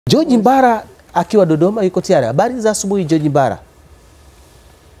George Mbara akiwa Dodoma yuko tayari. Habari za asubuhi George Mbara.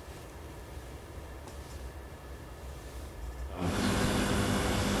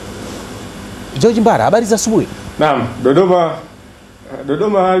 George Mbara, habari za asubuhi. Naam,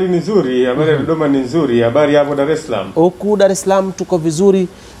 Dodoma hali ni nzuri, habari ya Dodoma ni nzuri, habari hapo Dar es Salaam. Huku Dar es Salaam tuko vizuri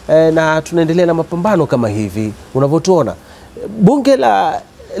na tunaendelea na mapambano kama hivi. Unavyotuona bunge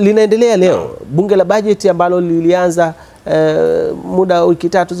linaendelea leo. Bunge la bajeti ambalo lilianza muda wiki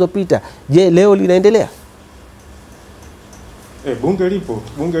 3 zilizopita. Je, leo linaendelea? Bunge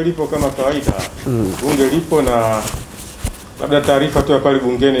lipo kama kawaida. Bunge lipo na labda taarifa tu ya pale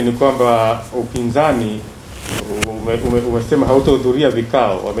bungeni ni kwamba upinzani umesema hautahudhuria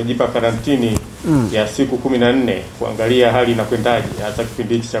vikao, wamejipa karantini ya siku 14 kuangalia hali inakwendaje hasa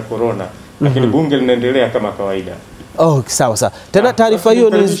kipindi cha corona. Lakini bunge linaendelea kama kawaida. Oh, sawa. Tena taarifa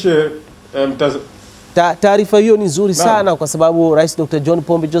hiyo ni nzuri sana kwa sababu Rais Dr. John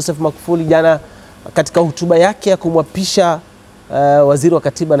Pombe Joseph Magufuli jana katika hotuba yake ya kumwapisha waziri wa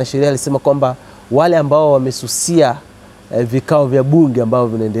katiba na sheria alisema kwamba wale ambao wamesusia vikao vya bunge ambao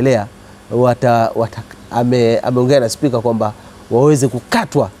vinaendelea ameongea na spika kwamba waweze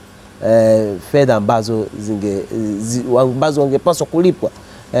kukatwa fedha ambazo wangepaswa kulipwa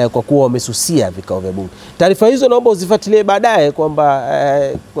kwa kuwa wamesusia vikao vya bunge. Taarifa hizo naomba uzifuatilie baadaye kwamba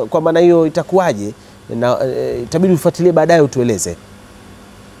kwa maana hiyo itakuwaje, na itabidi ufuatilie baadaye utueleze.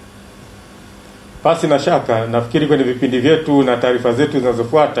 Pasi na shaka nafikiri kwenye vipindi vyetu na taarifa zetu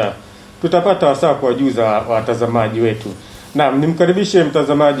zinazofuata tutapata wasaa kuwajuza watazamaji wetu. Naam, nimkaribishe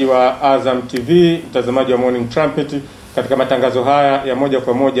mtazamaji wa Azam TV, mtazamaji wa Morning Trumpet katika matangazo haya ya moja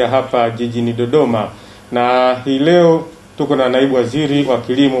kwa moja hapa jijini Dodoma. Na hii leo tuko na naibu waziri wa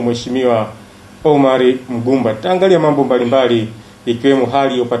kilimo Mheshimiwa Omari Mgumba. Tutaangalia mambo mbalimbali ikiwemo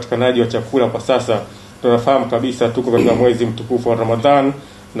hali ya upatikanaji wa chakula kwa sasa. Tunafahamu kabisa tuko katika mwezi mtukufu wa Ramadhan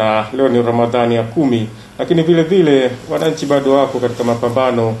na leo ni Ramadhani ya 10, lakini vile vile wananchi bado wako katika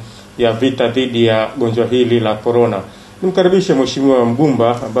mapambano ya vita dhidi ya gonjwa hili la corona. Nimkaribishe Mheshimiwa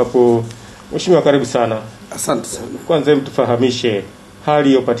Mgumba, ambapo Mheshimiwa karibu sana. Asante sana. Kwanza mtufahamishe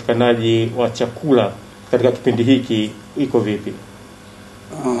hali ya upatikanaji wa chakula katika kipindi hiki iko vipi?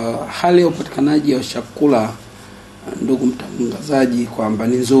 Hali ya upatikanaji wa chakula, ndugu mtangazaji, kwamba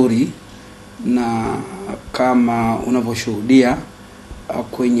ni nzuri, na kama unavyoshuhudia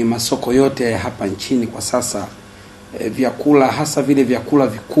kwenye masoko yote hapa nchini kwa sasa, vyakula hasa vile vyakula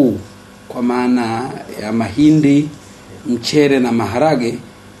vikuu kwa maana ya mahindi, mchere na maharage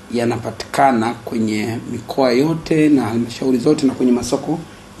yanapatikana kwenye mikoa yote na halmashauri zote na kwenye masoko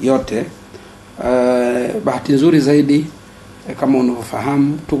yote. Bahati nzuri zaidi, kama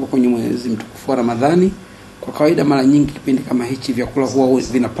unavyofahamu, tuko kwenye mwezi mtukufu wa Ramadhani. Kwa kawaida mara nyingi kipindi kama hichi vyakula huwa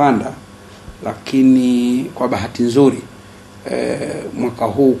vinapanda, lakini kwa bahati nzuri mwaka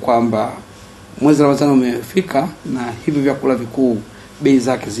huu kwamba mwezi wa Ramadhani umefika na hivi vyakula vikuu bei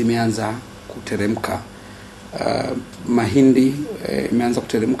zake zimeanza kuteremka. Mahindi imeanza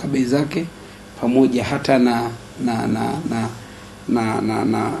kuteremka bei zake, pamoja hata na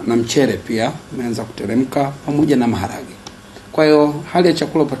mchere pia imeanza kuteremka, pamoja na maharage. Kwa hiyo hali ya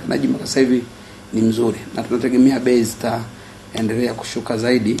chakula upatikanaji mpaka sasa hivi ni mzuri, na tunategemea bei zitaendelea kushuka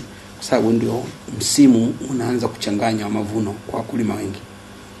zaidi kwa sababu ndio msimu unaanza kuchanganya wa mavuno kwa wakulima wengi.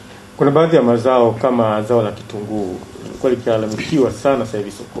 Kuna baadhi ya mazao kama zao la kitunguu kwa likilalamikiwa sana sasa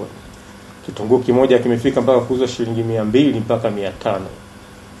hivi sokoni. Kitunguu kimoja kimefika mpaka kuuzwa shilingi 200 mpaka 500.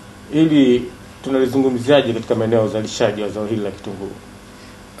 Ili tunalizungumziaje katika maeneo ya uzalishaji wa zao hili la kitunguu?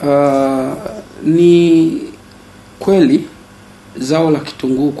 Ni kweli zao la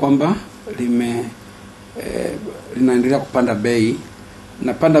kitunguu kwamba linaendelea kupanda bei.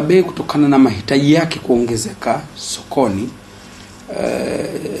 Napanda bei kutokana na mahitaji yake kuongezeka sokoni.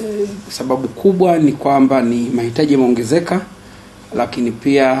 Sababu kubwa ni kwamba ni mahitaji yameongezeka, lakini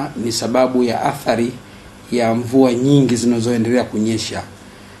pia ni sababu ya athari ya mvua nyingi zinazoendelea kunyesha.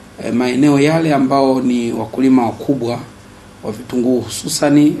 Maeneo yale ambao ni wakulima wakubwa wa vitunguu,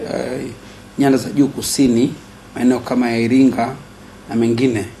 hususani nyanda za juu kusini, maeneo kama ya Iringa na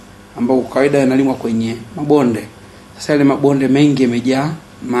mengine, ambao kwa kawaida yanalimwa kwenye mabonde. Sasa yale mabonde mengi yamejaa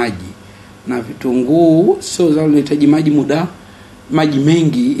maji, na vitunguu sio zao linahitaji maji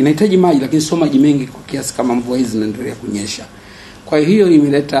mengi, inahitaji maji lakini sio maji mengi kwa kiasi kama mvua hizi zinaendelea kunyesha. Kwa hiyo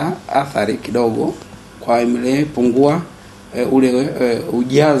imeleta athari kidogo, kwa imepungua ule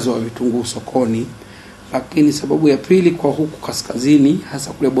ujazo wa vitunguu sokoni. Lakini sababu ya pili, kwa huku kaskazini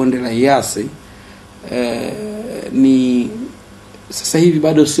hasa kule bonde la Iyasi, ni sasa hivi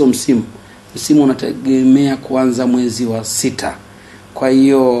bado sio msimu unategemea kuanza mwezi wa 6. Kwa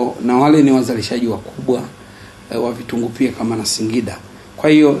hiyo na wale ni wazalishaji wakubwa wa vitunguu pia kama na Singida. Kwa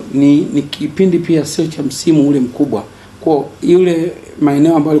hiyo ni kipindi pia sio cha msimu ule mkubwa. Kwa yule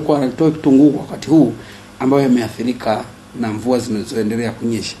maeneo ambayo alikuwa anatoa kitunguu kwa wakati huu ambayo yameathirika na mvua zinazoendelea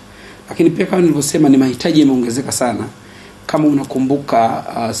kunyesha. Lakini pia kama nilivyosema, ni mahitaji yameongezeka sana. Kama unakumbuka,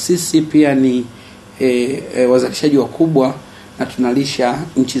 sisi pia ni wazalishaji wakubwa na tunalisha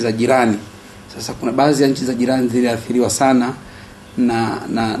nchi za jirani. Sasa kuna baadhi ya nchi za jirani ziliathiriwa sana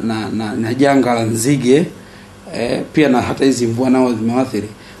na janga la nzige, pia na hata hizi mvua nao zimewaathiri,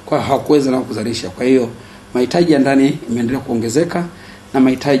 kwa hawakuweza nao kuzalisha. Kwa hiyo mahitaji ya ndani imeendelea kuongezeka na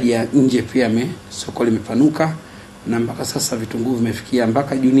mahitaji ya nje pia soko limepanuka, na mpaka sasa vitunguu vimefikia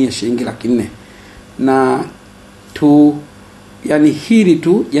mpaka junia shilingi 400,000. Na yani hili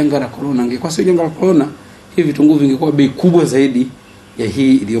tu janga la corona, ingekuwa sio janga la corona, hivi vitunguu vingekuwa bei kubwa zaidi ya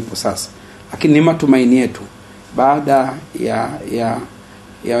hii iliyopo sasa. Lakini ni matumaini yetu baada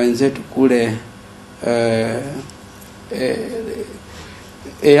ya wenzetu kule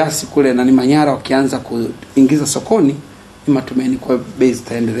EAC kule na ni Manyara wakianza kuingiza sokoni, ni matumaini kwa bei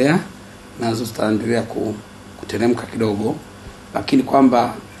zitaendelea nazo zitaendelea kuteremka kidogo. Lakini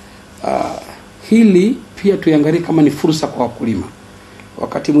kwamba hili pia tuangalie kama ni fursa kwa wakulima.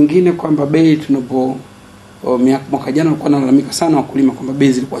 Wakati mwingine kwamba bei mwaka jana walikuwa wanalalamika sana wakulima kwamba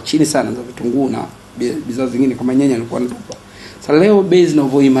bei zilikuwa chini sana za vitunguu na bidhaa zingine kama nyanya ilikuwa ndogo. Sasa leo bei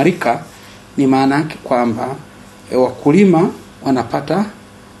zinavyoimarika, ni maana yake kwamba wakulima wanapata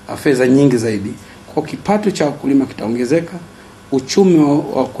fedha nyingi zaidi. Kwa kipato cha wakulima kitaongezeka, uchumi wa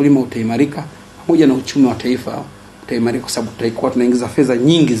wakulima utaimarika, pamoja na uchumi wa taifa utaimarika, kwa sababu tutakuwa tunaingiza fedha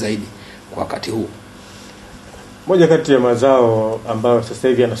nyingi zaidi kwa wakati huu. Moja kati ya mazao ambayo sasa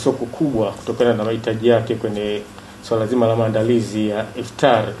hivi yana soko kubwa kutokana na mahitaji yake kwenye swala zima la maandalizi ya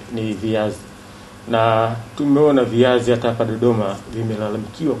iftar ni viazi. Na tumeona viazi hata hapa Dodoma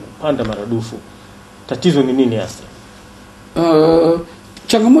vimelalamikiwa kupanda maradufu. Tatizo ni nini hasa?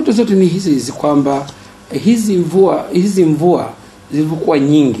 Changamoto zote ni hizi kwamba hizi mvua zilivyokuwa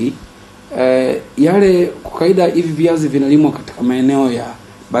nyingi, yale kwa kawaida hivi viazi vinalimwa katika maeneo ya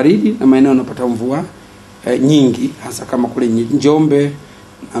baridi na maeneo yanapata mvua nyingi, hasa kama kule Njombe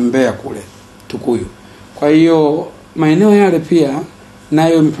na Mbeya kule Tukuyu. Kwa hiyo maeneo yale pia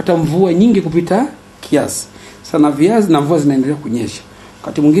nayo yamepata mvua nyingi kupita kiasi. Sana viazi na mvua zinaendelea kunyesha.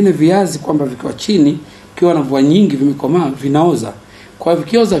 Wakati mwingine viazi kwamba vikiwa chini, kiwa na mvua nyingi vimekomaa, vinaoza. Kwa hivyo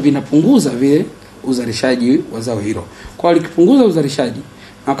vikioza vinapunguza vile uzalishaji wa zao hilo. Kwa hiyo likipunguza uzalishaji,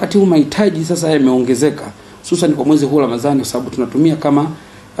 na wakati huu mahitaji sasa yameongezeka, hususan kwa mwezi huu wa Ramadhani, kwa sababu tunatumia kama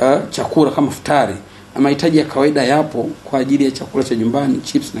chakula kama futari, na mahitaji ya kawaida yapo kwa ajili ya chakula cha nyumbani,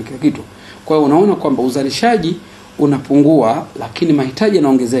 chips na kila kitu. Kwa hiyo unaona kwamba uzalishaji unapungua, lakini mahitaji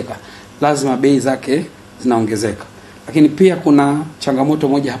yanaongezeka, lazima bei zake zinaongezeka. Lakini pia kuna changamoto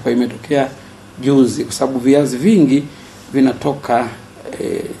moja hapa imetokea juzi, kwa sababu viazi vingi vinatoka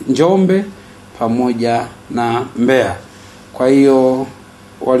Njombe pamoja na Mbeya. Kwa hiyo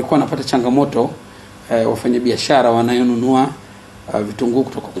walikuwa wanapata changamoto wafanyabiashara wanayonunua vitunguu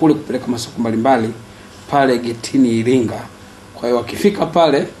kutoka kule kupeleka masoko mbalimbali pale getini Iringa. Kwa hiyo wakifika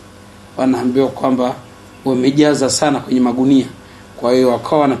pale wanaambiwa kwamba wamejaza sana kwenye magunia. Kwa hiyo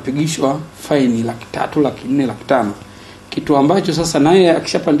wakawa wanapigishwa faini 300,000, 400,000, 500,000. Kitu ambacho sasa naye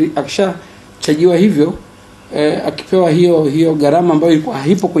akishachajiwa hivyo, akipewa hiyo gharama ambayo ilikuwa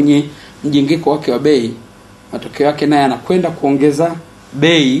haipo kwenye mjengeko wake wa bei, matokeo yake naye anakwenda kuongeza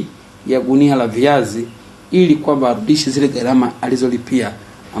bei ya gunia la viazi ili kwamba arudishe zile gharama alizolipia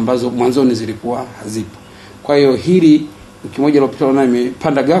ambazo mwanzoni zilikuwa hazipo. Kwa hiyo hili wiki moja iliyopita na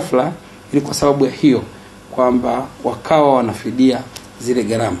imepanda ghafla, ili kwa sababu ya hiyo kwamba wakawa wanafidia zile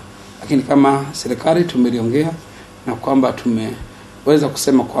gharama. Lakini kama serikali tumeliongea na kwamba tumeweza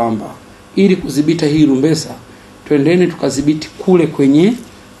kusema kwamba ili kudhibiti hii rumbesa, twendeni tukadhibiti kule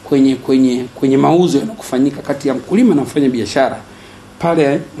kwenye mauzo yanakufanyika kati ya mkulima na mfanyabiashara.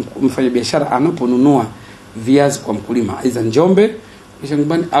 Pale mfanyabiashara anaponunua viazi kwa mkulima, aidha Njombe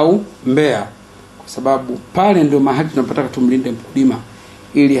nyumbani au Mbeya, kwa sababu pale ndio mahali tunapotaka tumlinde mkulima,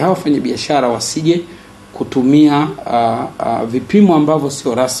 ili hao wafanyabiashara wasije kutumia vipimo ambavyo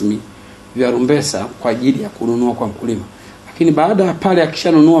sio rasmi vya rumbesa kwa ajili ya kununua kwa mkulima. Lakini baada ya pale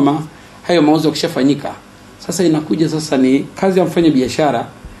akishanunua hayo mauzo yakishafanyika, sasa inakuja sasa ni kazi ya mfanyabiashara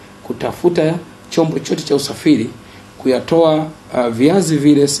kutafuta chombo chote cha usafiri kuyatoa viazi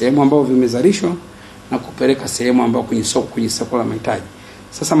vile sehemu ambapo vimezalishwa na kupeleka sehemu ambapo kwenye soko la mahitaji.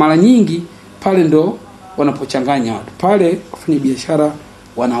 Sasa mara nyingi pale ndo wanapochanganya watu. Pale wafanyabiashara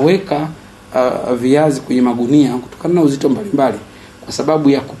wanaweka viazi kwenye magunia kutokana na uzito mbalimbali, kwa sababu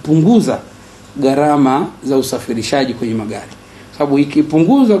ya kupunguza gharama za usafirishaji kwenye magari. Sababu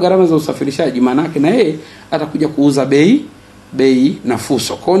ikipunguza gharama za usafirishaji, maana yake na yeye atakuja kuuza bei bei nafuu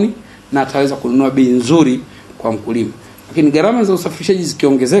sokoni na ataweza kununua bei nzuri kwa mkulima. Lakini gharama za usafirishaji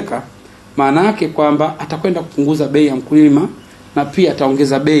zikiongezeka, maana yake kwamba atakwenda kupunguza bei ya mkulima na pia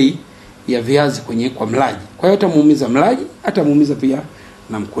ataongeza bei ya viazi kwa mlaji. Kwa hiyo atamuumiza mlaji, atamuumiza pia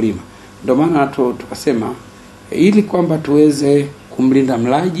na mkulima. Ndio maana tukasema ili kwamba tuweze kumlinda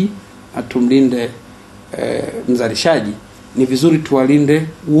mlaji na tumlinde mzalishaji, ni vizuri tuwalinde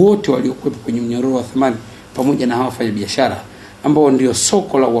wote waliokuwepo kwenye mnyororo wa thamani pamoja na hawa wafanya biashara ambao ndio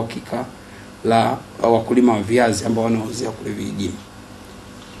soko la uhakika la wakulima wa viazi ambao wanauzia kule vijijini.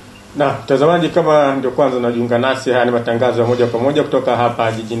 Na mtazamaji, kama ndio kwanza unajiunga nasi, haya ni matangazo ya moja kwa moja kutoka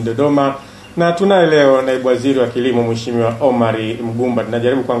hapa jijini Dodoma, na tunaye leo naibu waziri wa kilimo Mheshimiwa Omari Mgumba.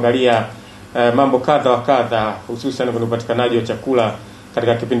 Tunajaribu kuangalia mambo kadha wa kadha, hususan kwenye upatikanaji wa chakula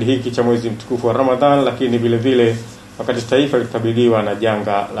katika kipindi hiki cha mwezi mtukufu wa Ramadhan, lakini vile vile wakati taifa likabiliwa na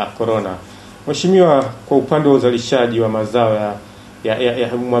janga la corona. Mheshimiwa, kwa upande wa uzalishaji wa mazao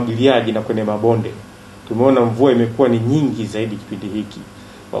ya umwagiliaji na kwenye mabonde, tumeona mvua imekuwa ni nyingi zaidi kipindi hiki.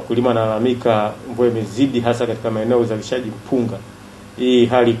 Wakulima wanalalamika mvua imezidi hasa katika maeneo ya uzalishaji mpunga. Hii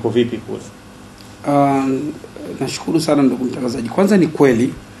hali iko vipi kule? Nashukuru sana ndugu mtangazaji. Kwanza ni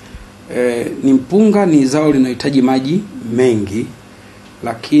kweli ni mpunga ni zao linahitaji maji mengi,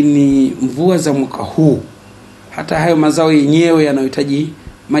 lakini mvua za mwaka huu, hata hayo mazao yenyewe yanahitaji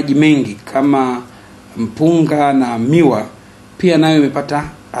maji mengi kama mpunga na miwa, pia nayo imepata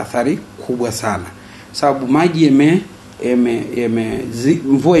athari kubwa sana. Sababu maji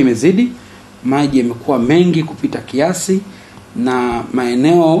mvua imezidi, maji yamekuwa mengi kupita kiasi, na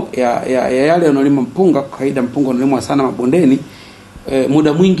maeneo ya yale yanolima mpunga, kwa kawaida mpunga unalimwa sana mabondeni,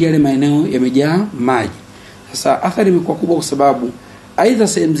 muda mwingi yale maeneo yamejaa maji. Sasa athari imekuwa kubwa kwa sababu aidha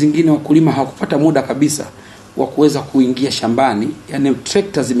sehemu zingine wakulima hawakupata muda kabisa wa kuweza kuingia shambani, yani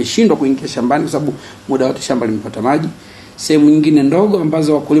trekta zimeshindwa kuingia shambani kwa sababu muda wote shamba limepata maji. Sehemu nyingine ndogo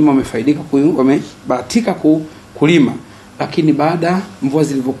ambazo wakulima wamefaidika, wamebahatika kulima, lakini baada mvua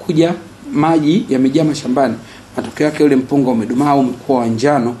zilivyokuja maji yamejaa mashambani, matokeo yake ule mpunga umedumaa, umekuwa wa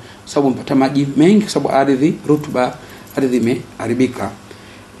njano kwa sababu umepata maji mengi, kwa sababu ardhi rutuba, ardhi imeharibika.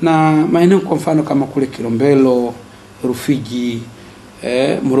 Na maeneo kwa mfano kama kule Kilombero, Rufiji,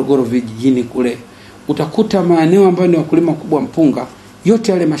 Morogoro vijijini kule, utakuta maeneo ambayo ni wakulima kubwa mpunga,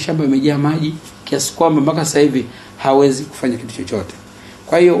 yote yale mashamba yamejaa maji kiasi kwamba mpaka sasa hivi hawezi kufanya kitu chochote.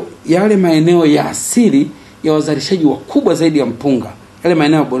 Kwa hiyo yale maeneo ya asili ya wazalishaji wakubwa zaidi ya mpunga, yale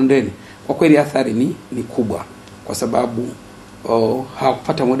maeneo ya bondeni, kwa kweli athari ni kubwa kwa sababu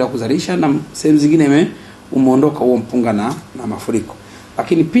hawakupata muda wa kuzalisha, na sehemu zingine umeondoka huo mpunga na mafuriko.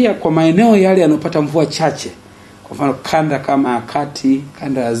 Lakini pia kwa maeneo yale yanopata mvua chache, kwa mfano kanda kama kati,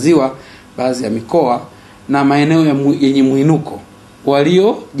 kanda ya ziwa, baadhi ya mikoa na maeneo yenye muinuko,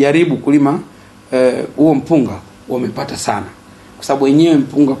 waliojaribu kulima huo mpunga wamepata sana, kwa sababu wenyewe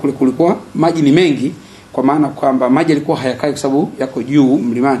mpunga kule kulikuwa maji ni mengi, kwa maana kwamba maji yalikuwa hayakai kwa sababu yako juu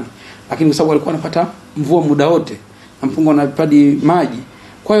mlimani, lakini kwa sababu walikuwa wanapata mvua muda wote na mpunga unapadi maji,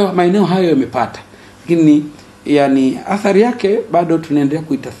 kwa hiyo maeneo hayo yamepata. Lakini yani athari yake bado tunaendelea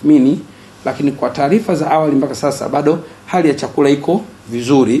kuitathmini, lakini kwa taarifa za awali mpaka sasa bado hali ya chakula iko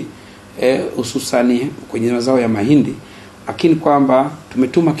vizuri, hususani kwenye mazao ya mahindi. Lakini kwamba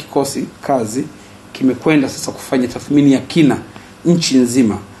tumetuma kikosi kazi kimekwenda sasa kufanya tathmini ya kina nchi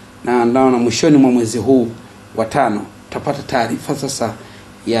nzima, na mwishoni mwa mwezi huu wa 5 tutapata taarifa sasa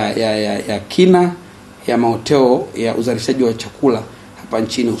ya kina ya maoteo ya uzalishaji wa chakula hapa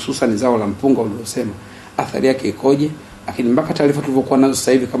nchini, hususan zao la mpunga uliosema athari yake ikoje. Lakini mpaka taarifa tulivyokuwa nazo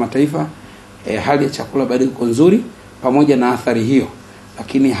sasa hivi kama taifa, hali ya chakula bado iko nzuri pamoja na athari hiyo.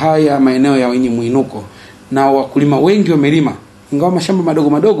 Lakini haya maeneo ya wenye muinuko na wakulima wengi wamelima, ingawa mashamba madogo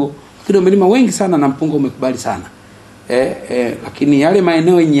madogo, lakini wamelima wengi sana na mpunga umekubali sana. Lakini yale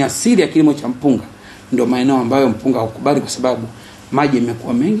maeneo yenye asili ya kilimo cha mpunga ndio maeneo ambayo mpunga haukubali kwa sababu maji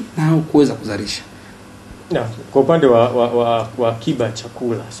yamekuwa mengi na haukuweza kuzalisha. Na kwa upande wa akiba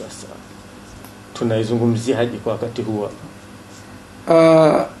chakula sasa tunaizungumziaje kwa wakati huu hapa?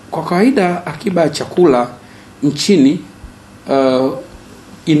 Kwa kawaida akiba ya chakula nchini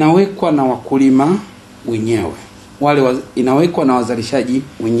inawekwa na wakulima wenyewe, inawekwa na wazalishaji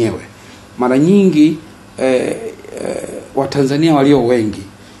wenyewe. Mara nyingi Watanzania walio wengi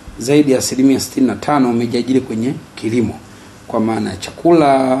zaidi ya 65% wamejiajiri kwenye kilimo, kwa maana ya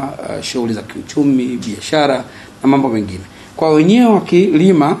chakula, shughuli za kiuchumi, biashara na mambo mengine. Kwa wenyewe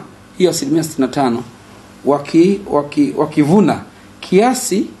wakilima hiyo 65%, wakivuna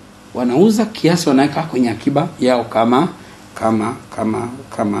kiasi wanauza, kiasi wanaweka kwenye akiba yao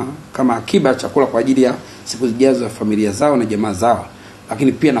kama akiba ya chakula kwa ajili ya siku zijazo za familia zao na jamaa zao,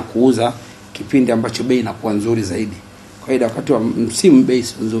 lakini pia na kuuza kipindi ambacho bei inakuwa nzuri zaidi. kawaida wakati wa msimu bei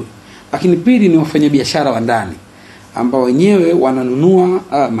sio nzuri. Lakini pili ni wafanyabiashara wa ndani ambao wenyewe wananunua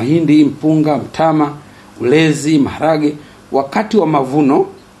mahindi, mpunga, mtama, ulezi, maharage wakati wa mavuno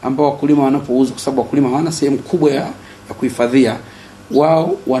ambao wakulima wanapouza, kwa sababu wakulima hawana sehemu kubwa ya kuhifadhia,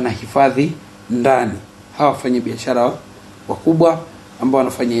 wao wanahifadhi ndani. Hawa wafanyabiashara wakubwa ambao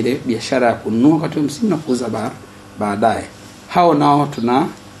wanafanya ile biashara ya kununua wakati wa msimu na kuuza baadaye, hao nao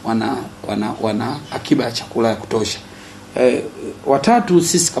wana akiba ya chakula ya kutosha. Watatu,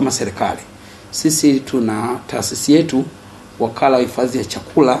 sisi kama serikali, sisi tuna taasisi yetu, wakala wa hifadhi ya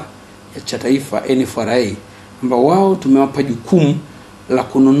chakula cha taifa NFRA, ambao wao tumewapa jukumu la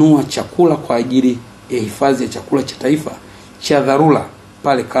kununua chakula kwa ajili ya hifadhi ya chakula cha taifa cha dharura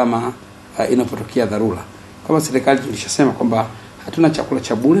pale kama inapotokea dharura. Kama serikali tulishasema kwamba hatuna chakula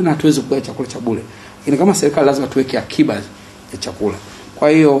cha bure na hatuwezi kugawa chakula cha bure, lakini kama serikali lazima tuweke akiba ya chakula. Kwa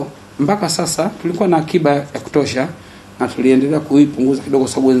hiyo mpaka sasa tulikuwa na akiba ya kutosha na tuliendelea kuipunguza kidogo,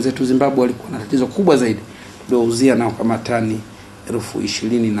 sababu wenzetu Zimbabwe walikuwa na tatizo kubwa zaidi. Tuliouzia nao kama tani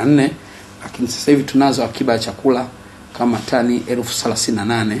 24,000, lakini sasa hivi tunazo akiba ya chakula kama tani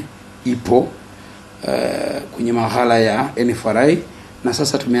 38,000 ipo kwenye maghala ya NFRA, na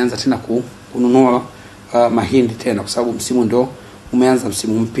sasa tumeanza tena kununua mahindi tena, kwa sababu msimu ndio umeanza,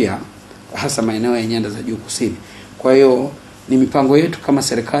 msimu mpya, hasa maeneo ya nyanda za juu kusini. Kwa hiyo ni mipango yetu kama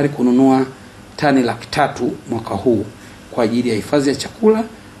serikali kununua tani 300,000 mwaka huu kwa ajili ya hifadhi ya chakula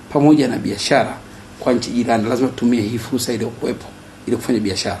pamoja na biashara kwa nchi jirani. Lazima tutumie hii fursa ile kuwepo ili kufanya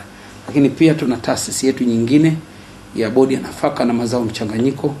biashara. Lakini pia tuna taasisi yetu nyingine ya bodi ya nafaka na mazao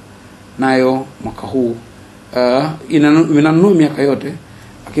mchanganyiko, nayo mwaka huu inanunua miaka yote,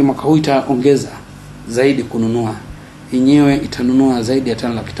 lakini mwaka huu itaongeza zaidi kununua. Yenyewe itanunua zaidi ya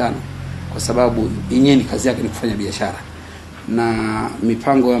tani 500,000 kwa sababu yenyewe ni kazi yake ni kufanya biashara. Na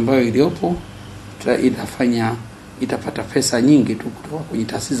mipango ambayo iliyopo itapata pesa nyingi tu kutoka kwenye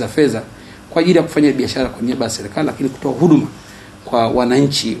taasisi za fedha kwa ajili ya kufanya biashara kwa niaba ya serikali, lakini kutoa huduma kwa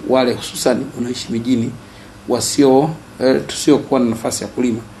wananchi wale hususan wanaishi mijini tusiokuwa na nafasi ya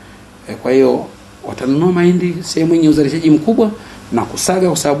kulima. Kwa hiyo watanunua mahindi sehemu yenye uzalishaji mkubwa na kusaga,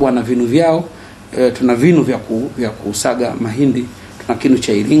 kwa sababu wana vinu vyao. Tuna vinu vya kusaga mahindi. Tuna kinu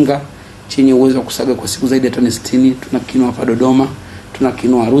cha Iringa chenye uwezo wa kusaga kwa siku zaidi ya tani 60. Tuna kinu hapa Dodoma, tuna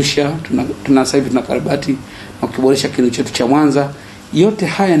kinu Arusha, tuna sasa hivi tuna karabati na kuboresha kinu chetu cha Mwanza. Yote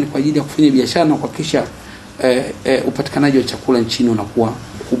haya ni kwa ajili ya kufanya biashara na kuhakikisha upatikanaji wa chakula nchini unakuwa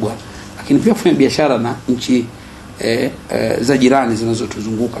mkubwa, lakini pia kufanya biashara na nchi za jirani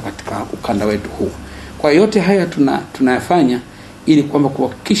zinazotuzunguka katika ukanda wetu huu. Kwa yote haya tunayafanya ili kwamba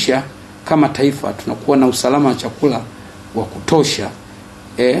kuhakikisha kama taifa tunakuwa na usalama wa chakula wa kutosha,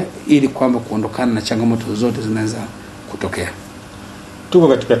 ili kwamba kuondokana na changamoto zote zinaweza kutokea. Tuko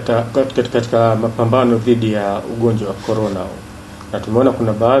katika mapambano dhidi ya ugonjwa wa corona, na tumeona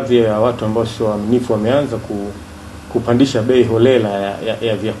kuna baadhi ya watu ambao sio waaminifu wameanza kupandisha bei holela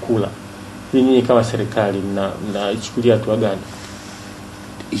ya vyakula. Nyinyi kama serikali mnaichukulia hatua gani?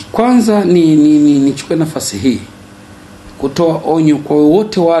 Kwanza nichukue nafasi hii kutoa onyo kwa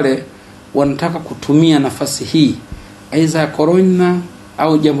wote wale wanataka kutumia nafasi hii aidha ya corona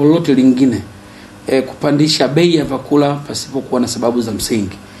au jambo lolote lingine kupandisha bei ya vyakula pasipokuwa na sababu za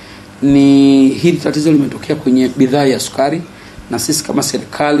msingi. Hili tatizo limetokea kwenye bidhaa ya sukari, na sisi kama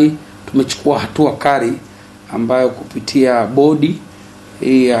serikali tumechukua hatua kali ambayo kupitia bodi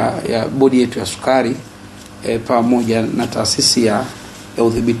yetu ya sukari pamoja na taasisi ya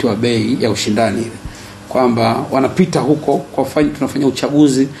udhibiti wa bei ya ushindani, kwamba wanapita huko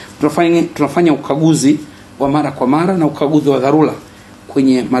tunafanya ukaguzi wa mara kwa mara na ukaguzi wa dharura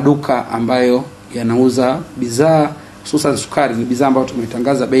kwenye maduka ambayo yanauza bidhaa hususan sukari. Ni bidhaa ambayo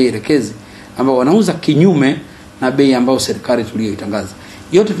tumetangaza bei elekezi, ambao wanauza kinyume na bei ambayo serikali tuliyoitangaza.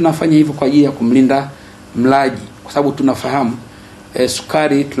 Yote tunafanya hivyo kwa ajili ya kumlinda mlaji, kwa sababu tunafahamu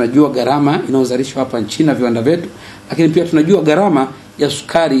sukari, tunajua gharama inayozalishwa hapa nchini na viwanda vyetu, lakini pia tunajua gharama ya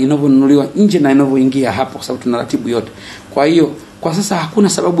sukari inavyonunuliwa nje na inavyoingia hapa, kwa sababu tunaratibu yote. Kwa hiyo kwa sasa hakuna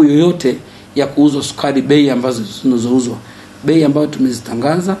sababu yoyote ya kuuza sukari bei ambazo zinazouzwa. Bei ambayo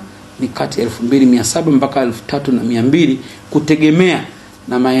tumezitangaza ni kati ya 2,700 mpaka 3,200 kutegemea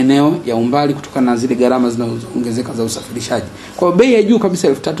na maeneo ya umbali, kutokana na zile gharama zinazoongezeka za usafirishaji. Kwa bei ya juu kabisa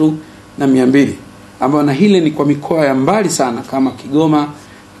 3,200, ambayo na hile ni kwa mikoa ya mbali sana kama Kigoma,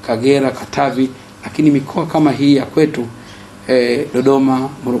 Kagera, Katavi, lakini mikoa kama hii ya kwetu Dodoma,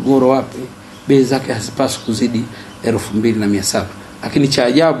 Morogoro, wapi, bei zake hazipaswi kuzidi 2,700. Lakini cha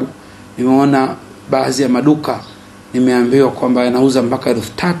ajabu nimeona baadhi ya maduka nimeambiwa kwamba yanauza mpaka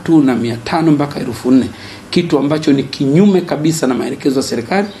 3,500 mpaka 4,000, kitu ambacho ni kinyume kabisa na maelekezo ya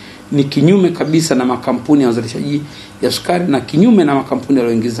serikali ni kinyume kabisa na makampuni ya uzalishaji ya sukari na kinyume na makampuni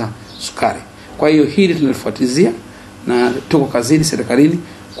yanayoingiza sukari. Kwa hiyo hili tunalifuatilia na tuko kazini serikalini.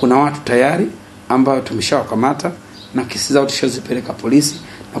 Kuna watu tayari ambao tumeshawakamata na kesi zao tushazipeleka polisi,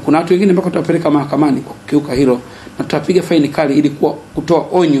 na kuna watu wengine ambao tutapeleka mahakamani kwa kukiuka hilo, na tutapiga faini kali ili kutoa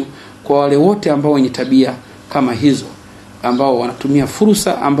onyo kwa wale wote ambao wenye tabia kama hizo, ambao wanatumia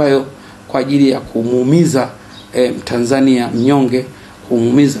fursa ambayo kwa ajili ya kumuumiza Mtanzania mnyonge,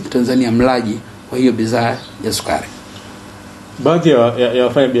 kumuumiza Mtanzania mlaji kwa hiyo bidhaa ya sukari. Baadhi ya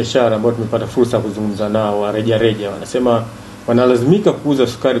wafanya biashara ambao tumepata fursa kuzungumza nao wa reja wanasema wanalazimika kuuza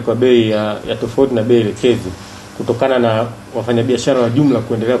sukari kwa bei ya tofauti na bei elekezi kutokana na wafanyabiashara wa jumla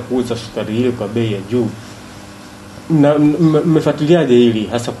kuendelea kuuza sukari ile kwa bei ya juu. Na mmefuatiliaje hili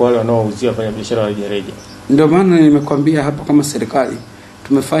hasa kwa wale wanaouzia wafanyabiashara wa reja? Ndio maana nimekwambia hapa kama serikali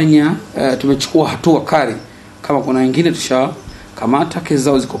tumechukua hatua kali. Kama kuna wengine tushakamata, kesi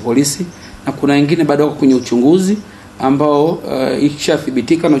zao ziko polisi, na kuna wengine bado wako kwenye uchunguzi ambao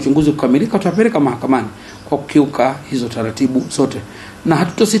ikishathibitika na uchunguzi kukamilika tutapeleka mahakamani kwa kukiuka hizo taratibu zote. Na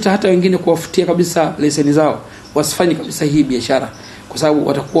hatutosita hata wengine kuwafutia kabisa leseni zao, wasifanye kabisa hii biashara, kwa sababu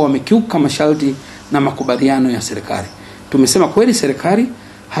watakuwa wamekiuka masharti na makubaliano ya serikali. Tumesema kweli serikali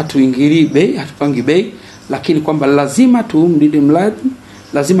hatuingilii bei, hatupangi bei, lakini kwamba lazima tumlinde mlaji,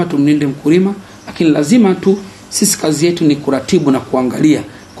 lazima tumlinde mkulima, lakini lazima sisi kazi yetu ni kuratibu na kuangalia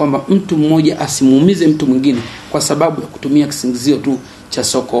kwamba mtu mmoja asimuumize mtu mwingine kwa sababu ya kutumia kisingizio tu cha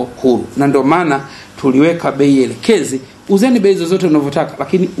soko huru. Na ndio maana tuliweka bei elekezi. Uzeni bei zozote unavyotaka,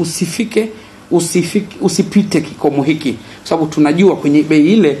 lakini usipite kikomo hiki, kwa sababu tunajua kwenye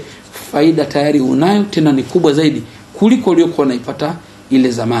bei ile faida tayari unayo, tena ni kubwa zaidi kuliko uliokuwa unaipata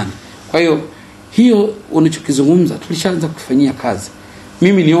ile zamani. Kwa hiyo unachokizungumza tulishaanza kufanyia kazi.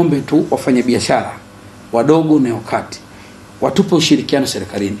 Mimi niombe tu wafanya biashara wadogo na wakati watupe ushirikiano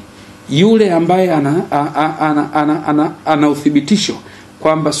serikalini. Yule ambaye ana uthibitisho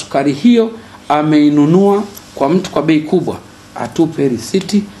kwamba sukari hiyo ameinunua kwa mtu kwa bei kubwa, atupe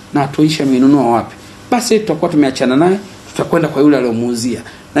risiti na atuisha ameinunua wapi. Basi tutakuwa tumeachana naye, tutakwenda kwa yule aliyomuuzia.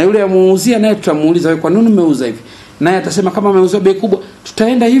 Na yule aliyomuuzia naye tutamuuliza, wewe kwa nini umeuza hivi? Naye atasema kama ameuza bei kubwa,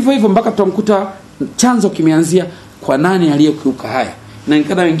 tutaenda hivyo hivyo mpaka tutamkuta chanzo kimeanzia kwa nani aliyekiuka haya. Na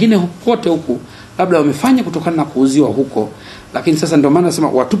nikana wengine pote huku labda wamefanya kutokana na kuuziwa huko, lakini sasa ndio maana nasema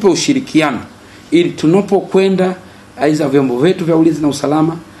watupe ushirikiano ili tunapokwenda aiza vyombo vyetu vya ulinzi na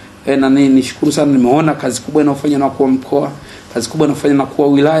usalama. Na nishukuru sana, nimeona kazi kubwa inayofanywa na wakuu wa mkoa, kazi kubwa inayofanywa na wakuu wa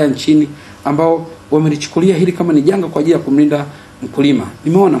wilaya nchini ambao wamelichukulia hili kama ni janga kwa ajili ya kumlinda mkulima.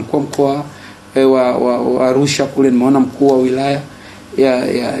 Nimeona mkuu wa mkoa wa Arusha kule, nimeona mkuu wa wilaya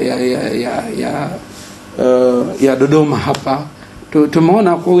ya Dodoma hapa.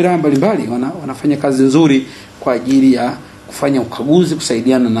 Tumeona kwa wilaya mbalimbali wanafanya kazi nzuri kwa ajili ya kufanya ukaguzi,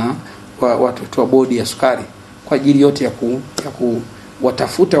 kusaidiana na watu wa bodi ya sukari kwa ajili yote ya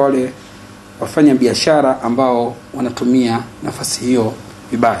kuwatafuta wale wafanya biashara ambao wanatumia nafasi hiyo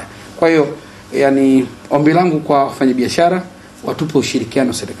vibaya. Kwa hiyo yani ombi langu kwa wafanya biashara watupe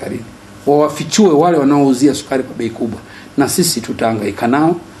ushirikiano serikalini, wawafichue wale wanaouzia sukari kwa bei kubwa, na sisi tutahangaika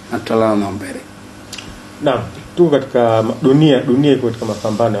nao na tutalala nao mbele. Naam, tu katika dunia iko katika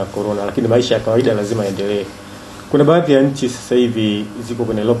mapambano ya corona, lakini maisha ya kawaida lazima yaendelee. Kuna baadhi ya nchi sasa hivi ziko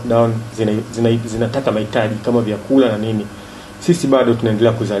kwenye lockdown, zinataka mahitaji kama vyakula na nini. Sisi bado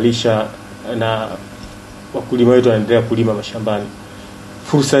tunaendelea kuzalisha na wakulima wetu wanaendelea kulima mashambani.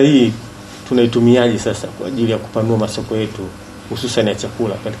 Fursa hii tunaitumiaje sasa kwa ajili ya kupanua masoko yetu hususan ya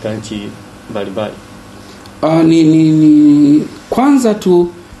chakula katika nchi mbalimbali? Kwanza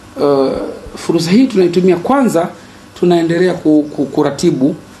fursa hii tunaitumia, kwanza tunaendelea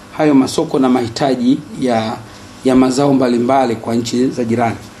kuratibu hayo masoko na mahitaji ya mazao mbalimbali kwa nchi za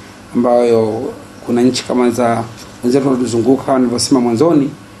jirani, ambayo kuna nchi kama za wenzetu wanazunguka kama nilivyosema mwanzoni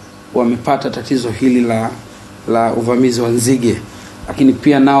wamepata tatizo hili la uvamizi wa nzige, lakini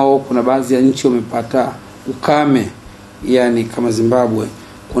pia nao kuna baadhi ya nchi wamepata ukame, yani kama Zimbabwe.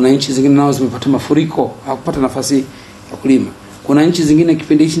 Kuna nchi zingine nao zimepata mafuriko, hawakupata nafasi ya kulima. Kuna nchi zingine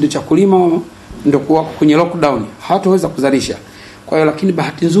kipindi hichi ndio cha kulima ndio kuwa kwenye lockdown, hawataweza kuzalisha. Kwa hiyo lakini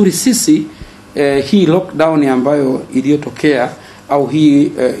bahati nzuri sisi hii lockdown ambayo iliyotokea au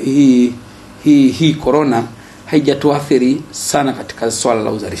hii corona haijatuathiri sana katika swala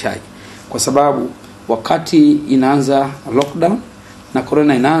la uzalishaji, kwa sababu wakati inaanza lockdown na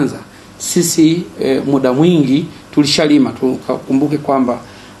corona inaanza, sisi muda mwingi tulishalima. Tukumbuke kwamba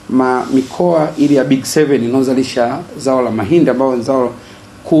mikoa ile ya Big 7 inazalisha zao la mahindi ambao ni zao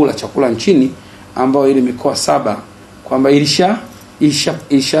kuu la chakula nchini, ambao ile mikoa 7 kwamba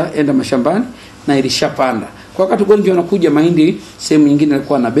ilishaenda mashambani na ilishapanda. Kwa Kwa wakati ugonjwa unakuja, mahindi sehemu nyingine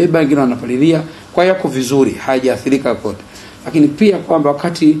alikuwa anabeba, wengine wanapalilia, kwa yako vizuri, hajaathirika kote. Lakini pia kwamba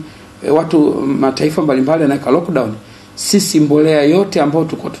wakati watu mataifa mbalimbali yanaweka lockdown, sisi mbolea yote ambayo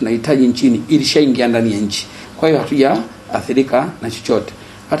tulikuwa tunahitaji nchini ilishaingia ndani ya nchi. Kwa hiyo hatujaathirika na chochote.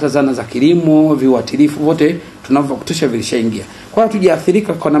 Hata zana za kilimo, viuatilifu vote tunavyokutosha vilishaingia. Kwa hiyo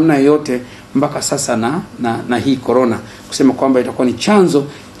hatujaathirika kwa namna yoyote mpaka sasa na hii corona, kusema kwamba itakuwa ni chanzo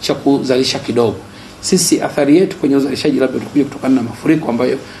cha kuzalisha kidogo. Sisi athari yetu kwenye uzalishaji labda utakuja kutokana na mafuriko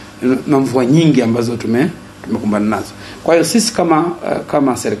ambayo na mvua nyingi ambazo tumekumbana nazo. Kwa hiyo sisi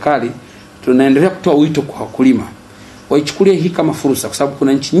kama serikali tunaendelea kutoa wito kwa wakulima waichukulie hii kama fursa, kwa sababu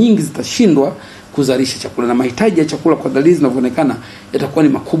kuna nchi nyingi zitashindwa kuzalisha chakula na mahitaji ya chakula kwa dalili zinavyoonekana yatakuwa ni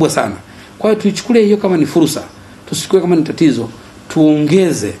makubwa sana. Kwa hiyo tuichukulie hiyo kama ni fursa, tusichukue kama ni tatizo,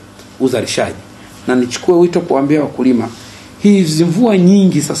 tuongeze uzalishaji. Na nichukue wito kuambia wakulima, hizi mvua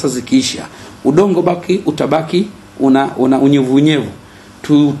nyingi sasa zikiisha, udongo utabaki una unyevunyevu.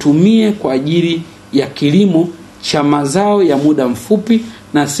 Tutumie kwa ajili ya kilimo cha mazao ya muda mfupi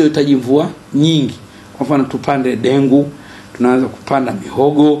na sio hitaji mvua nyingi. Kwa mfano tupande dengu, tunaweza kupanda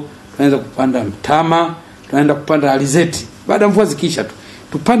mihogo, tunaweza kupanda mtama, tunaweza kupanda alizeti. Baada mvua zikiisha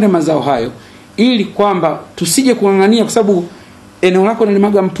tupande mazao hayo, ili kwamba tusije kuangania, kwa sababu eneo lako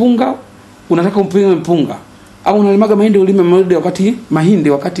unalimaga mpunga, unataka umpige mpunga, au unalimaga mahindi ulime mahindi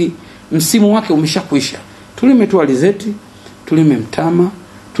wakati msimu wake umeshakwisha. Tulime tu alizeti, tulime mtama,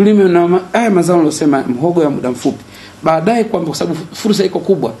 tulime na haya mazao nilosema, mhogo ya muda mfupi. Baadaye kwamba kwa sababu fursa iko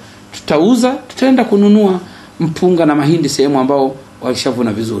kubwa, tutauza, tutaenda kununua mpunga na mahindi sehemu ambao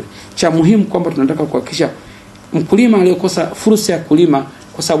walishavuna vizuri. Cha muhimu kwamba tunataka kuhakikisha mkulima aliyokosa fursa ya kulima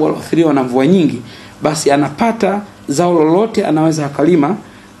kwa sababu aliathiriwa na mvua nyingi, basi anapata zao lolote anaweza akalima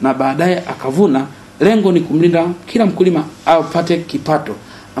na baadaye akavuna. Lengo ni kumlinda kila mkulima apate kipato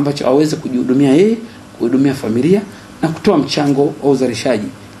ambacho aweze kujihudumia yeye, kuhudumia familia na kutoa mchango wa uzalishaji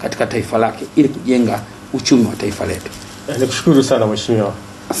katika taifa lake ili kujenga uchumi wa taifa letu. Nikushukuru sana mheshimiwa.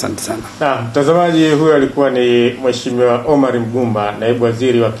 Asante sana. Na mtazamaji, huyo alikuwa ni Mheshimiwa Omar Mgumba, naibu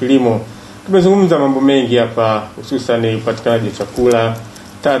waziri wa kilimo. Tumezungumza mambo mengi hapa, hususan upatikanaji wa chakula,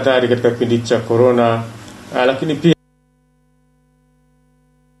 tahadhari katika kipindi cha corona, lakini pia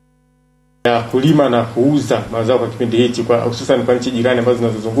kulima na kuuza mazao kwa kipindi hichi, kwa hususan kwa nchi jirani ambazo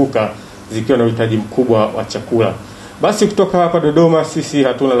zinazozunguka zikiwa na uhitaji mkubwa wa chakula. Basi kutoka hapa Dodoma sisi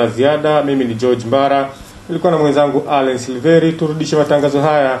hatuna la ziada. Mimi ni George Mbara, nilikuwa na mwenzangu Allen Silveri. Turudishe matangazo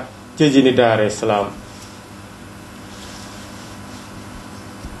haya jijini Dar es Salaam.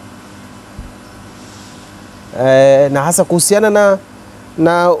 Na hasa kuhusiana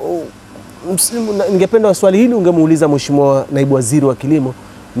na ningependa swali hili ungemuuliza mheshimiwa naibu waziri wa kilimo.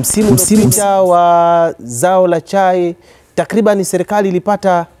 Msimu uliopita wa zao la chai takriban serikali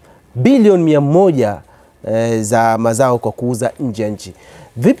ilipata bilioni 100 za mazao kwa kuuza nje ya nchi.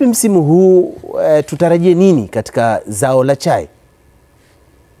 Vipi msimu huu, tutarajie nini katika zao la chai?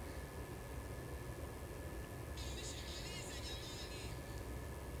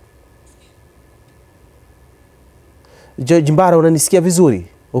 George Mbara, unanisikia vizuri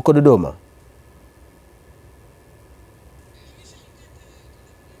huko Dodoma?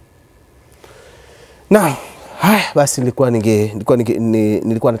 Na haya basi,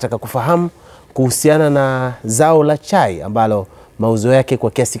 nilikuwa nataka kufahamu kuhusiana na zao la chai ambalo mauzo yake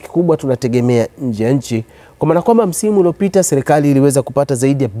kwa kiasi kikubwa tunategemea nje ya nchi, kwa maana kwamba msimu uliopita serikali iliweza kupata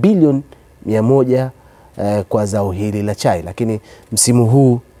zaidi ya bilioni 100 kwa zao hili la chai, lakini msimu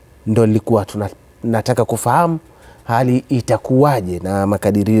huu ndo nilikuwa tunataka kufahamu hali itakuwaje na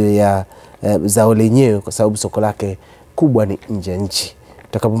makadirio ya zao lenyewe, kwa sababu soko lake kubwa ni nje ya nchi.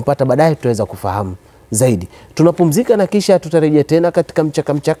 Tutakapompata baadaye tutaweza kufahamu zaidi. Tunapumzika na kisha tutarejea tena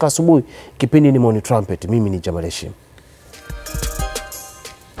katika mchaka asubuhi. Kipindi ni Trumpet. Mimi ni Jamal Hashim.